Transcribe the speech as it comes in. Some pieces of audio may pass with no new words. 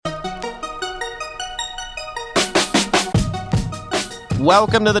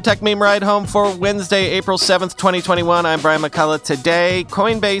Welcome to the Tech Meme Ride Home for Wednesday, April 7th, 2021. I'm Brian McCullough. Today,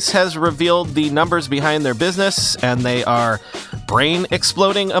 Coinbase has revealed the numbers behind their business, and they are brain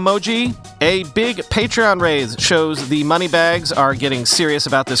exploding emoji. A big Patreon raise shows the money bags are getting serious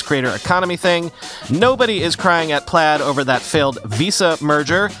about this creator economy thing. Nobody is crying at Plaid over that failed Visa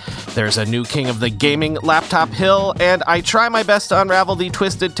merger. There's a new king of the gaming laptop hill, and I try my best to unravel the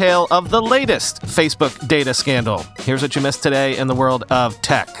twisted tale of the latest Facebook data scandal. Here's what you missed today in the world of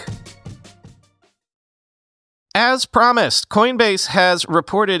tech. As promised, Coinbase has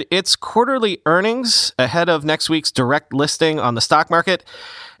reported its quarterly earnings ahead of next week's direct listing on the stock market.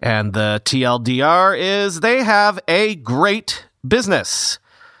 And the TLDR is they have a great business.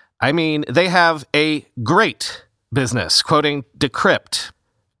 I mean, they have a great business, quoting Decrypt.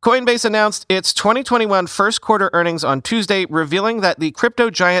 Coinbase announced its 2021 first quarter earnings on Tuesday, revealing that the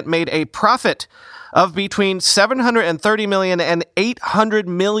crypto giant made a profit of between $730 million and $800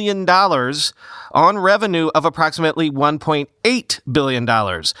 million on revenue of approximately $1.8 billion.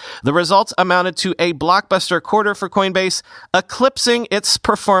 The results amounted to a blockbuster quarter for Coinbase, eclipsing its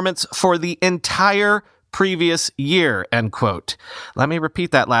performance for the entire previous year, end quote. Let me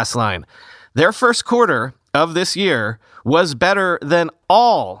repeat that last line. Their first quarter of this year was better than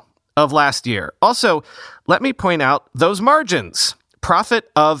all of last year. Also, let me point out those margins. Profit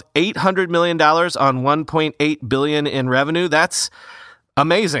of $800 million on $1.8 billion in revenue. That's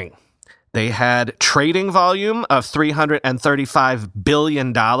amazing. They had trading volume of $335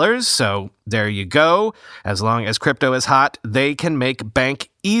 billion. So there you go. As long as crypto is hot, they can make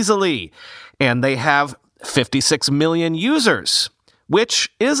bank easily. And they have 56 million users,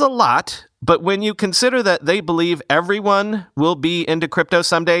 which is a lot. But when you consider that they believe everyone will be into crypto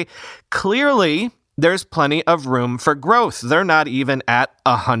someday, clearly there's plenty of room for growth. They're not even at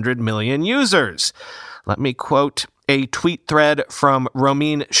 100 million users. Let me quote a tweet thread from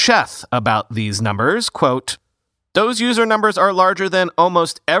Romin Sheth about these numbers. Quote, "Those user numbers are larger than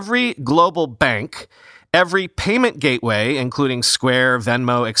almost every global bank, every payment gateway, including Square,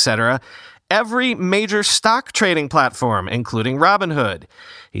 Venmo, etc., every major stock trading platform, including Robinhood."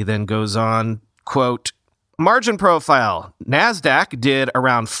 He then goes on, quote, "Margin profile. NASDAQ did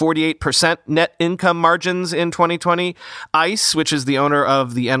around 48% net income margins in 2020. ICE, which is the owner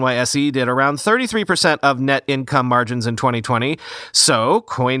of the NYSE, did around 33% of net income margins in 2020. So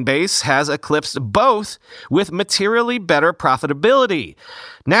Coinbase has eclipsed both with materially better profitability.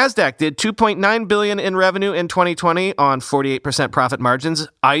 NASDAQ did $2.9 billion in revenue in 2020 on 48% profit margins.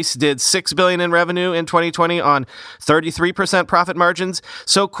 ICE did $6 billion in revenue in 2020 on 33% profit margins.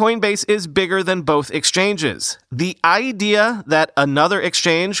 So Coinbase is bigger than both exchanges. The idea that another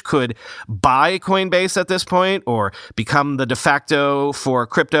exchange could buy Coinbase at this point or become the de facto for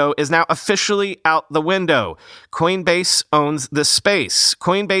crypto is now officially out the window. Coinbase owns the space.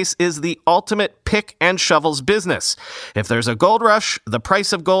 Coinbase is the ultimate pick and shovels business. If there's a gold rush, the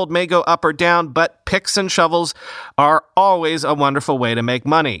price of gold may go up or down, but picks and shovels are always a wonderful way to make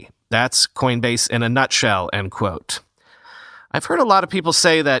money. That's Coinbase in a nutshell, end quote. I've heard a lot of people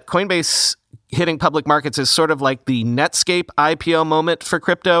say that Coinbase hitting public markets is sort of like the Netscape IPO moment for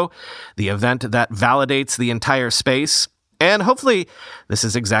crypto, the event that validates the entire space. And hopefully this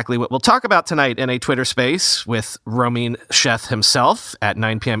is exactly what we'll talk about tonight in a Twitter space with Romin Sheth himself at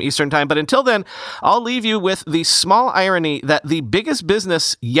 9 p.m. Eastern Time. But until then, I'll leave you with the small irony that the biggest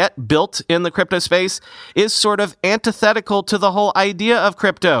business yet built in the crypto space is sort of antithetical to the whole idea of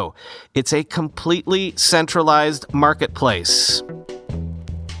crypto. It's a completely centralized marketplace.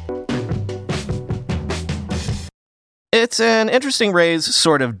 It's an interesting raise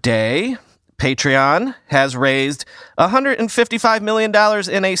sort of day. Patreon has raised $155 million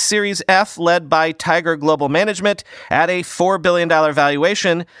in a Series F led by Tiger Global Management at a $4 billion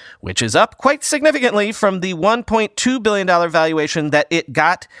valuation, which is up quite significantly from the $1.2 billion valuation that it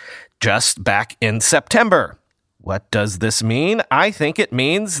got just back in September. What does this mean? I think it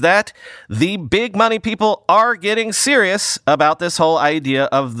means that the big money people are getting serious about this whole idea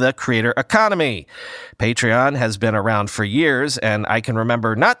of the creator economy. Patreon has been around for years, and I can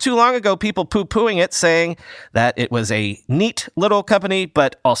remember not too long ago people poo-pooing it, saying that it was a neat little company,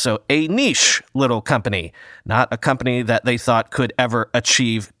 but also a niche little company, not a company that they thought could ever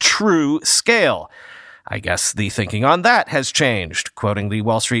achieve true scale. I guess the thinking on that has changed, quoting the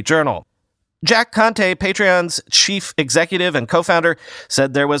Wall Street Journal. Jack Conte, Patreon's chief executive and co-founder,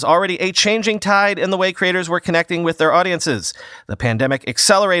 said there was already a changing tide in the way creators were connecting with their audiences. The pandemic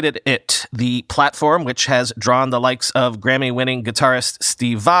accelerated it. The platform, which has drawn the likes of Grammy-winning guitarist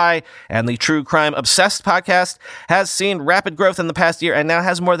Steve Vai and the True Crime Obsessed podcast, has seen rapid growth in the past year and now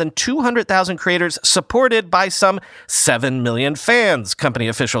has more than 200,000 creators supported by some 7 million fans, company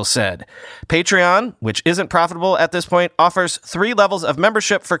officials said. Patreon, which isn't profitable at this point, offers 3 levels of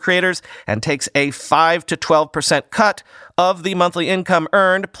membership for creators and takes a 5 to 12% cut of the monthly income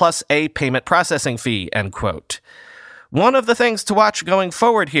earned plus a payment processing fee, end quote. One of the things to watch going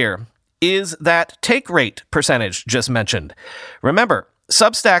forward here is that take rate percentage just mentioned. Remember,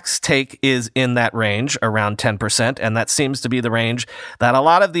 Substack's take is in that range, around 10%, and that seems to be the range that a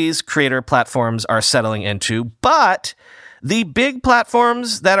lot of these creator platforms are settling into. But the big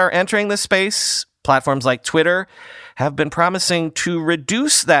platforms that are entering this space, platforms like Twitter, have been promising to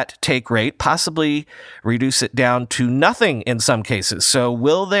reduce that take rate, possibly reduce it down to nothing in some cases. So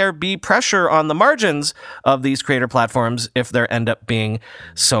will there be pressure on the margins of these creator platforms if there end up being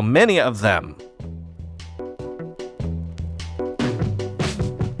so many of them?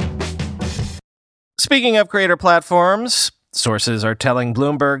 Speaking of creator platforms, sources are telling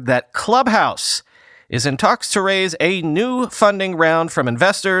Bloomberg that Clubhouse is in talks to raise a new funding round from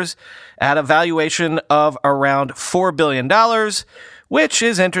investors at a valuation of around $4 billion, which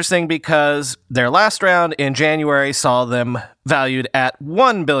is interesting because their last round in January saw them valued at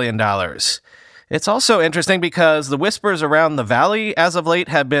 $1 billion. It's also interesting because the whispers around the valley as of late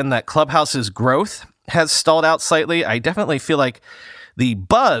have been that Clubhouse's growth has stalled out slightly. I definitely feel like the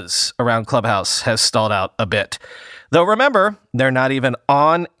buzz around Clubhouse has stalled out a bit. Though remember, they're not even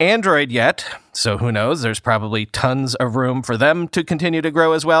on Android yet, so who knows, there's probably tons of room for them to continue to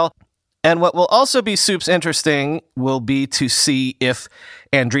grow as well. And what will also be soups interesting will be to see if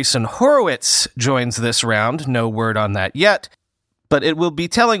Andreessen Horowitz joins this round. No word on that yet. But it will be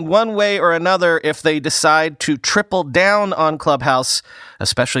telling one way or another if they decide to triple down on Clubhouse,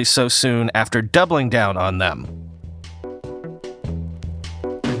 especially so soon after doubling down on them.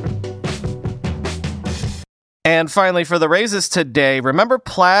 And finally, for the raises today, remember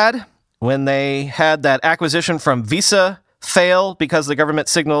Plaid when they had that acquisition from Visa fail because the government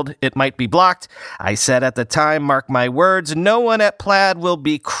signaled it might be blocked? I said at the time, mark my words, no one at Plaid will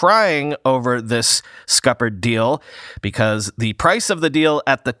be crying over this scuppered deal because the price of the deal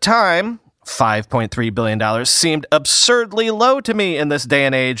at the time, $5.3 billion, seemed absurdly low to me in this day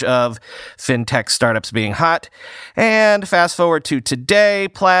and age of fintech startups being hot. And fast forward to today,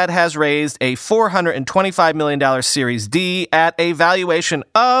 Plaid has raised a $425 million Series D at a valuation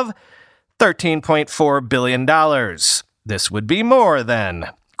of $13.4 billion. This would be more than,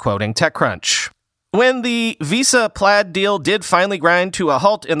 quoting TechCrunch. When the Visa-Plaid deal did finally grind to a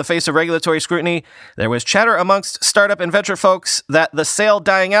halt in the face of regulatory scrutiny, there was chatter amongst startup and venture folks that the sale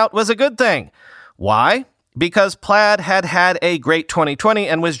dying out was a good thing. Why? Because Plaid had had a great 2020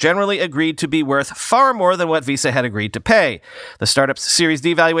 and was generally agreed to be worth far more than what Visa had agreed to pay. The startup's Series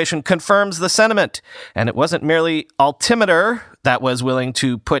D valuation confirms the sentiment, and it wasn't merely Altimeter that was willing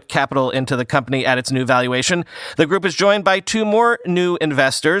to put capital into the company at its new valuation. The group is joined by 2 more new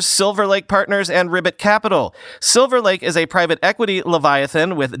investors, Silver Lake Partners and Ribbit Capital. Silver Lake is a private equity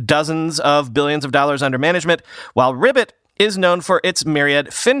leviathan with dozens of billions of dollars under management, while Ribbit is known for its myriad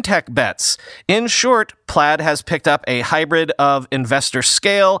fintech bets. In short, Plaid has picked up a hybrid of investor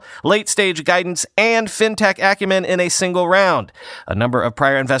scale, late-stage guidance, and fintech acumen in a single round. A number of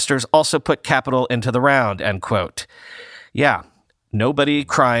prior investors also put capital into the round, end quote. Yeah, nobody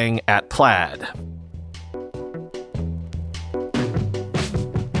crying at Plaid.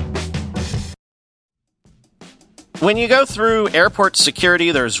 When you go through airport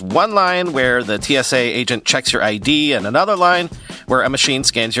security, there's one line where the TSA agent checks your ID and another line where a machine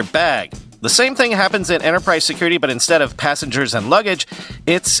scans your bag. The same thing happens in enterprise security, but instead of passengers and luggage,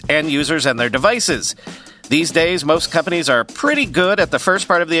 it's end users and their devices. These days, most companies are pretty good at the first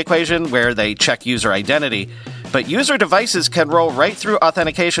part of the equation where they check user identity, but user devices can roll right through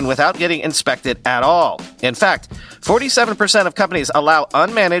authentication without getting inspected at all. In fact, 47% of companies allow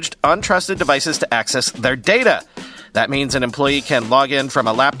unmanaged, untrusted devices to access their data. That means an employee can log in from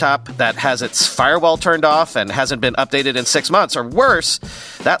a laptop that has its firewall turned off and hasn't been updated in 6 months. Or worse,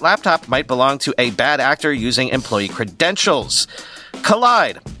 that laptop might belong to a bad actor using employee credentials.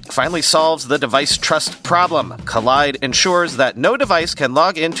 Kolide finally solves the device trust problem. Kolide ensures that no device can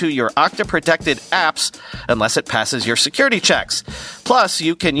log into your Okta-protected apps unless it passes your security checks. Plus,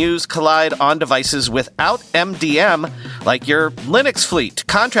 you can use Kolide on devices without MDM, like your Linux fleet,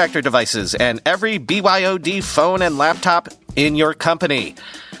 contractor devices, and every BYOD phone and laptop in your company.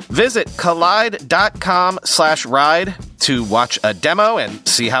 Visit kolide.com/ride to watch a demo and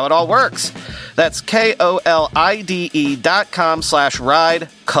see how it all works. That's KOLIDE.com/ride,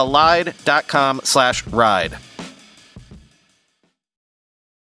 kolide.com/ride.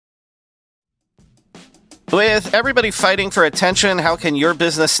 With everybody fighting for attention, how can your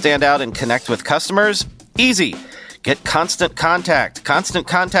business stand out and connect with customers? Easy. Get Constant Contact. Constant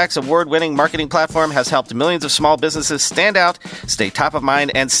Contact's award-winning marketing platform has helped millions of small businesses stand out, stay top of mind,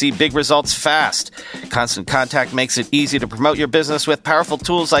 and see big results fast. Constant Contact makes it easy to promote your business with powerful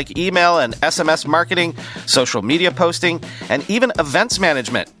tools like email and SMS marketing, social media posting, and even events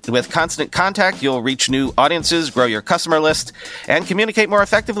management. With Constant Contact, you'll reach new audiences, grow your customer list, and communicate more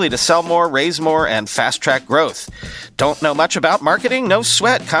effectively to sell more, raise more, and fast-track growth. Don't know much about marketing? No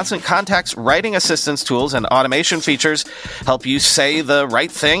sweat. Constant Contact's writing assistance tools and automation features help you say the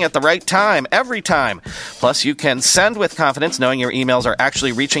right thing at the right time, every time. Plus, you can send with confidence knowing your emails are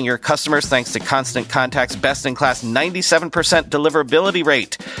actually reaching your customers thanks to Constant Contact's best-in-class 97% deliverability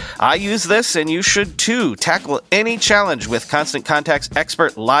rate. I use this, and you should too. Tackle any challenge with Constant Contact's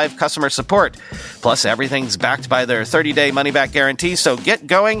expert live customer support. Plus, everything's backed by their 30-day money-back guarantee, so get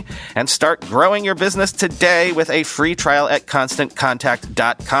going and start growing your business today with a free trial at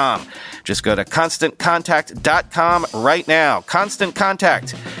ConstantContact.com. Just go to ConstantContact.com right now. Constant Contact,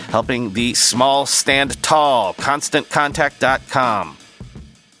 helping the small stand tall. ConstantContact.com.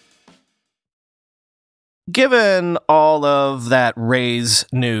 Given all of that Raise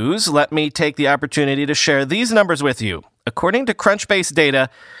news, let me take the opportunity to share these numbers with you. According to Crunchbase data,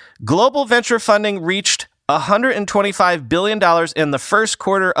 global venture funding reached $125 billion in the first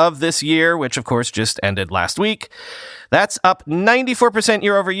quarter of this year, which of course just ended last week. That's up 94%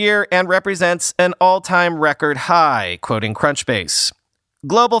 year over year and represents an all-time record high, quoting Crunchbase.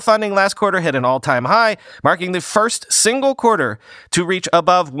 Global funding last quarter hit an all-time high, marking the first single quarter to reach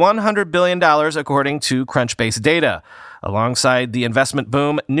above $100 billion, according to Crunchbase data. Alongside the investment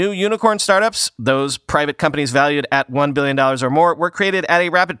boom, new unicorn startups, those private companies valued at $1 billion or more, were created at a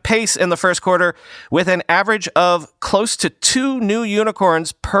rapid pace in the first quarter, with an average of close to 2 new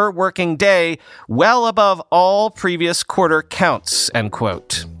unicorns per working day, well above all previous quarter counts, end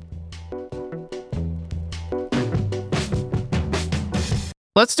quote.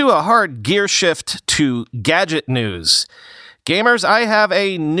 Let's do a hard gear shift to gadget news. Gamers, I have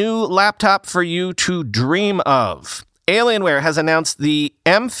a new laptop for you to dream of. Alienware has announced the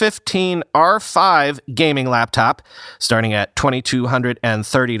M15 R5 gaming laptop, starting at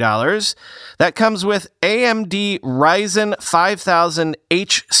 $2,230. That comes with AMD Ryzen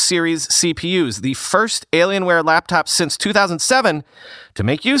 5000H series CPUs, the first Alienware laptop since 2007 to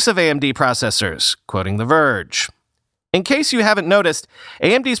make use of AMD processors, quoting The Verge. In case you haven't noticed,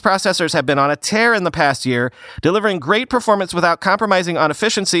 AMD's processors have been on a tear in the past year, delivering great performance without compromising on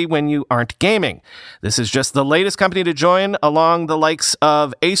efficiency when you aren't gaming. This is just the latest company to join, along the likes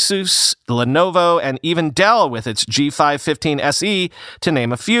of Asus, Lenovo, and even Dell with its G515 SE, to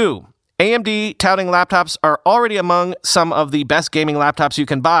name a few. AMD touting laptops are already among some of the best gaming laptops you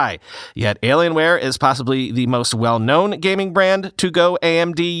can buy, yet Alienware is possibly the most well-known gaming brand to go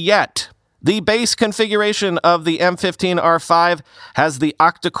AMD yet. The base configuration of the M15 R5 has the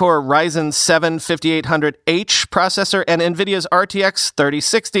octa-core Ryzen 7 5800H processor and NVIDIA's RTX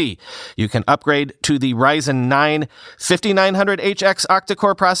 3060. You can upgrade to the Ryzen 9 5900HX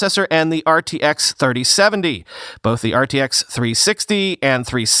octa-core processor and the RTX 3070. Both the RTX 360 and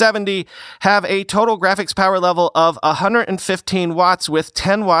 370 have a total graphics power level of 115 watts with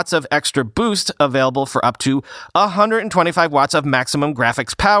 10 watts of extra boost available for up to 125 watts of maximum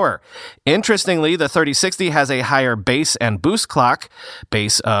graphics power. Interestingly, the 3060 has a higher base and boost clock,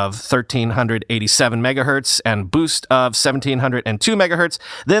 base of 1387 megahertz and boost of 1702 megahertz,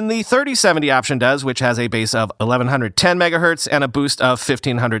 than the 3070 option does, which has a base of 1110 megahertz and a boost of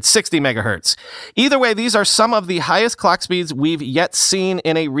 1560 megahertz. Either way, these are some of the highest clock speeds we've yet seen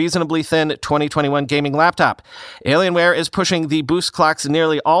in a reasonably thin 2021 gaming laptop. Alienware is pushing the boost clocks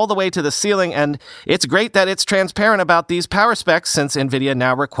nearly all the way to the ceiling, and it's great that it's transparent about these power specs since NVIDIA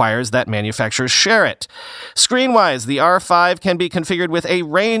now requires that manufacturers share it. Screen-wise, the R5 can be configured with a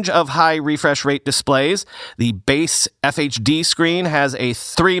range of high refresh rate displays. The base FHD screen has a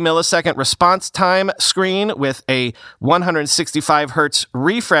 3 millisecond response time screen with a 165 hertz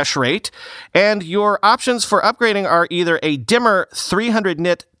refresh rate, and your options for upgrading are either a dimmer 300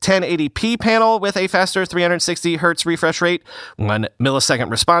 nit 1080p panel with a faster 360 hertz refresh rate, 1 millisecond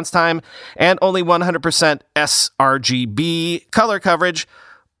response time, and only 100% sRGB color coverage,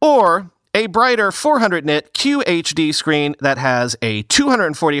 or a brighter 400 nit QHD screen that has a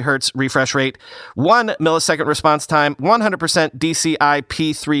 240 Hz refresh rate, 1 millisecond response time, 100% DCI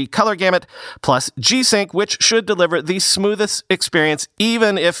P3 color gamut, plus G-Sync, which should deliver the smoothest experience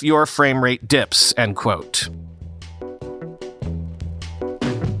even if your frame rate dips, end quote.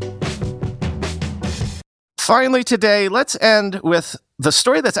 Finally today, let's end with the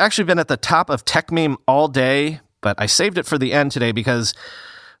story that's actually been at the top of TechMeme all day, but I saved it for the end today because,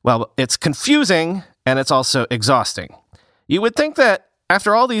 well, it's confusing and it's also exhausting. You would think that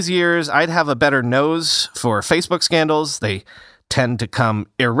after all these years, I'd have a better nose for Facebook scandals. They tend to come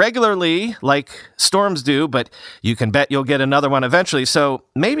irregularly like storms do, but you can bet you'll get another one eventually. So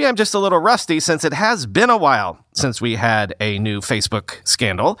maybe I'm just a little rusty since it has been a while since we had a new Facebook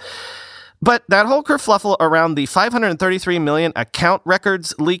scandal. But that whole kerfluffle around the 533 million account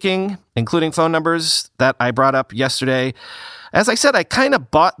records leaking, including phone numbers that I brought up yesterday, as I said, I kind of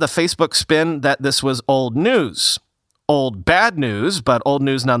bought the Facebook spin that this was old news. Old bad news, but old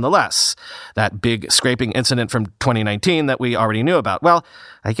news nonetheless. That big scraping incident from 2019 that we already knew about. Well,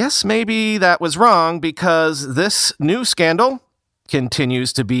 I guess maybe that was wrong because this new scandal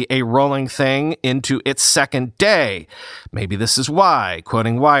continues to be a rolling thing into its second day. Maybe this is why,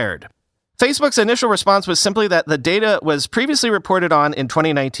 quoting Wired. Facebook's initial response was simply that the data was previously reported on in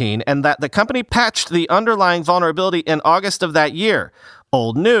 2019 and that the company patched the underlying vulnerability in August of that year.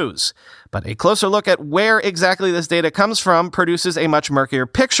 Old news. But a closer look at where exactly this data comes from produces a much murkier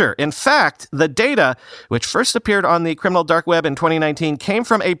picture. In fact, the data, which first appeared on the criminal dark web in 2019, came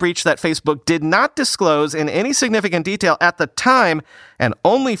from a breach that Facebook did not disclose in any significant detail at the time and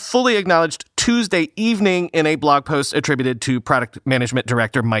only fully acknowledged Tuesday evening in a blog post attributed to product management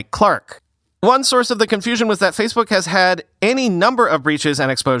director Mike Clark. One source of the confusion was that Facebook has had any number of breaches and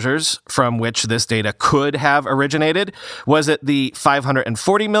exposures from which this data could have originated. Was it the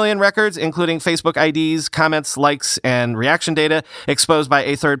 540 million records, including Facebook IDs, comments, likes, and reaction data, exposed by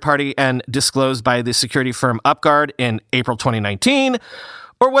a third party and disclosed by the security firm UpGuard in April 2019?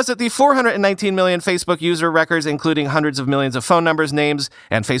 Or was it the 419 million Facebook user records, including hundreds of millions of phone numbers, names,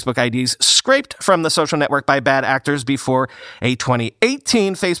 and Facebook IDs scraped from the social network by bad actors before a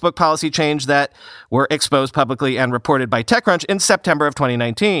 2018 Facebook policy change that were exposed publicly and reported by TechCrunch in September of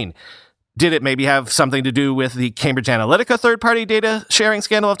 2019? Did it maybe have something to do with the Cambridge Analytica third-party data sharing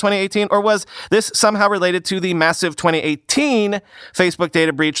scandal of 2018? Or was this somehow related to the massive 2018 Facebook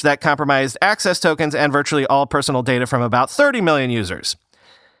data breach that compromised access tokens and virtually all personal data from about 30 million users?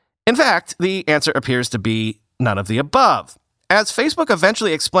 In fact, the answer appears to be none of the above. As Facebook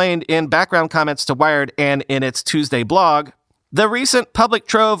eventually explained in background comments to Wired and in its Tuesday blog, the recent public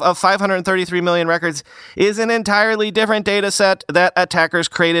trove of 533 million records is an entirely different data set that attackers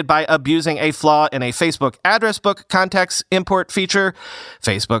created by abusing a flaw in a Facebook address book context import feature.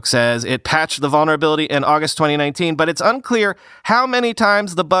 Facebook says it patched the vulnerability in August 2019, but it's unclear how many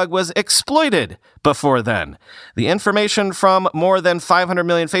times the bug was exploited before then. The information from more than 500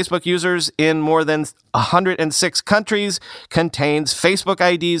 million Facebook users in more than 106 countries contains Facebook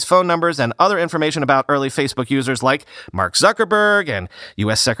IDs, phone numbers, and other information about early Facebook users like Mark Zuckerberg and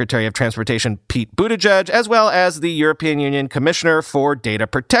U.S. Secretary of Transportation Pete Buttigieg, as well as the European Union Commissioner for Data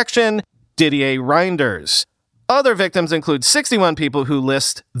Protection, Didier Reynders. Other victims include 61 people who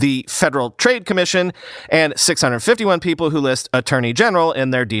list the Federal Trade Commission and 651 people who list Attorney General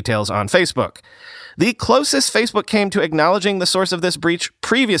in their details on Facebook. The closest Facebook came to acknowledging the source of this breach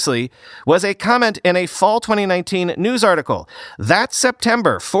previously was a comment in a fall 2019 news article. That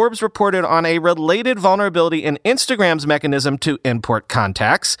September, Forbes reported on a related vulnerability in Instagram's mechanism to import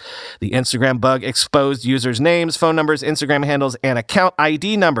contacts. The Instagram bug exposed users' names, phone numbers, Instagram handles, and account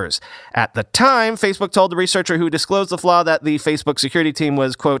ID numbers. At the time, Facebook told the researcher who disclosed the flaw that the Facebook security team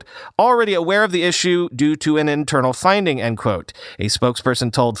was, quote, already aware of the issue due to an internal finding, end quote. A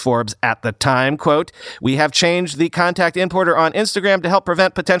spokesperson told Forbes at the time, quote, we have changed the contact importer on Instagram to help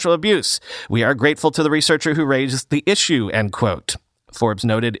prevent potential abuse. We are grateful to the researcher who raised the issue, end quote. Forbes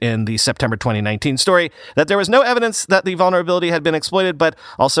noted in the September 2019 story that there was no evidence that the vulnerability had been exploited, but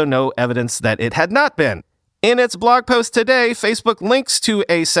also no evidence that it had not been. In its blog post today, Facebook links to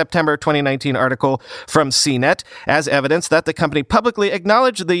a September 2019 article from CNET as evidence that the company publicly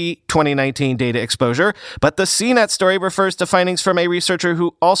acknowledged the 2019 data exposure, but the CNET story refers to findings from a researcher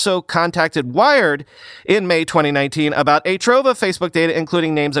who also contacted Wired in May 2019 about a trove of Facebook data,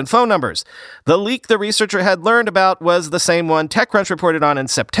 including names and phone numbers. The leak the researcher had learned about was the same one TechCrunch reported on in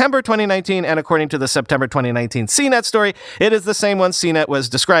September 2019, and according to the September 2019 CNET story, it is the same one CNET was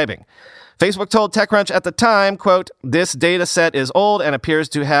describing. Facebook told TechCrunch at the time, quote, "This data set is old and appears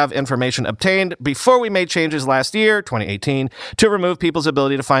to have information obtained before we made changes last year, 2018, to remove people's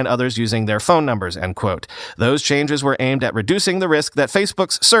ability to find others using their phone numbers," end quote. "Those changes were aimed at reducing the risk that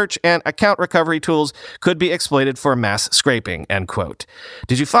Facebook's search and account recovery tools could be exploited for mass scraping," end quote.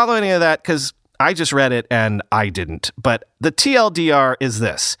 Did you follow any of that? Because I just read it and I didn't. But the TLDR is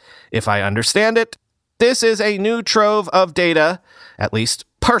this. If I understand it, this is a new trove of data, at least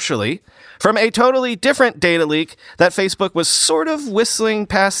partially, from a totally different data leak that Facebook was sort of whistling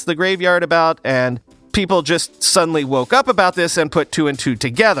past the graveyard about, and people just suddenly woke up about this and put two and two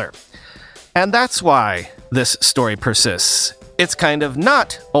together. And that's why this story persists. It's kind of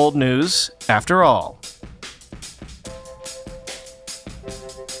not old news after all.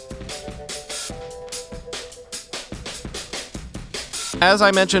 As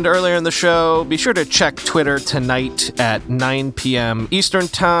I mentioned earlier in the show, be sure to check Twitter tonight at 9 p.m. Eastern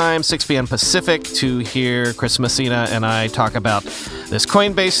Time, 6 p.m. Pacific, to hear Chris Messina and I talk about this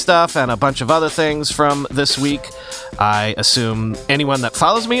Coinbase stuff and a bunch of other things from this week. I assume anyone that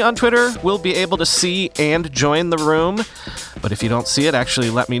follows me on Twitter will be able to see and join the room. But if you don't see it,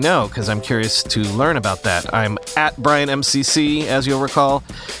 actually let me know, because I'm curious to learn about that. I'm at BrianMCC, as you'll recall.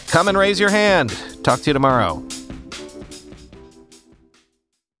 Come and raise your hand. Talk to you tomorrow.